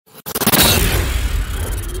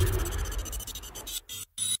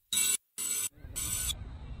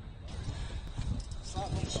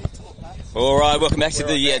All right, welcome back to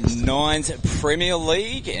the Nines Premier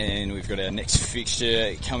League, and we've got our next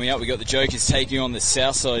fixture coming up. We've got the Jokerz taking on the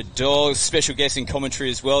Southside Dawgs. Special guest in commentary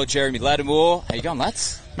as well, Jeremy Lattimore. How you going,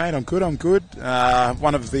 lads? Mate, I'm good.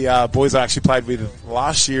 One of the boys I actually played with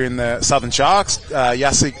last year in the Southern Sharks,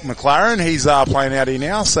 Yassik McLaren, he's playing out here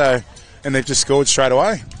now, and they've just scored straight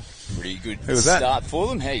away. Pretty good start for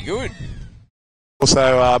them. Hey, good.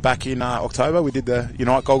 Also, back in October, we did the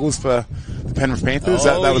Unite goggles for the Penrith Panthers.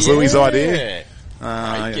 That was Louis' idea.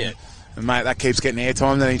 And, mate, that keeps getting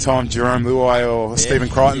airtime. Anytime Jerome Luai or Stephen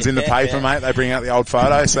Crichton's in the paper, mate, they bring out the old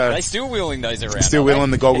photo. So they're still wheeling those around. Still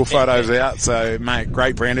wheeling the goggle photos out. So, mate,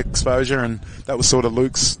 great brand exposure, and that was sort of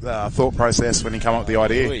Luke's thought process when he came up with the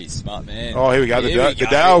idea. Louis, smart man. Oh, here we go. The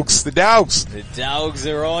Dawgs. The Dawgs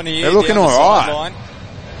are on here. They're looking all right.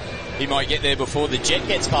 He might get there before the jet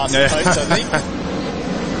gets past the post, I think.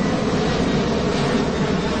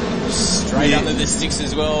 Straight under the sticks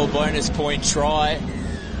as well. Bonus point try.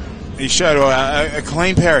 He showed a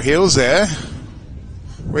clean pair of heels there.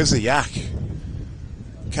 Where's the Yak?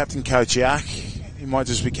 Captain Coach Yak. He might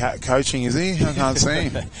just be coaching, is he? I can't see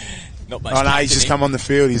him. Not much. Oh, no, he's just come on the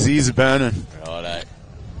field. His ears are burning. Righto.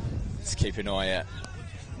 Let's keep an eye out.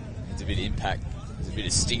 There's a bit of impact. There's a bit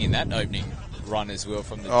of sting in that opening run as well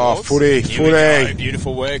from the Dawgs. Oh, footy.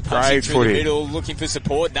 Beautiful work. Punching through the middle, looking for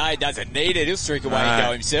support. No, he doesn't need it. He'll streak away and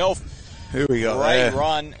go himself. Who we got Great there?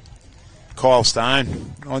 run. Kyle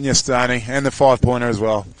Stone. On your Stoney. And the 5-pointer as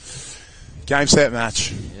well. Game, set,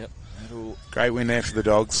 match. Yep. Great win there for the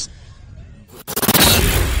Dawgs.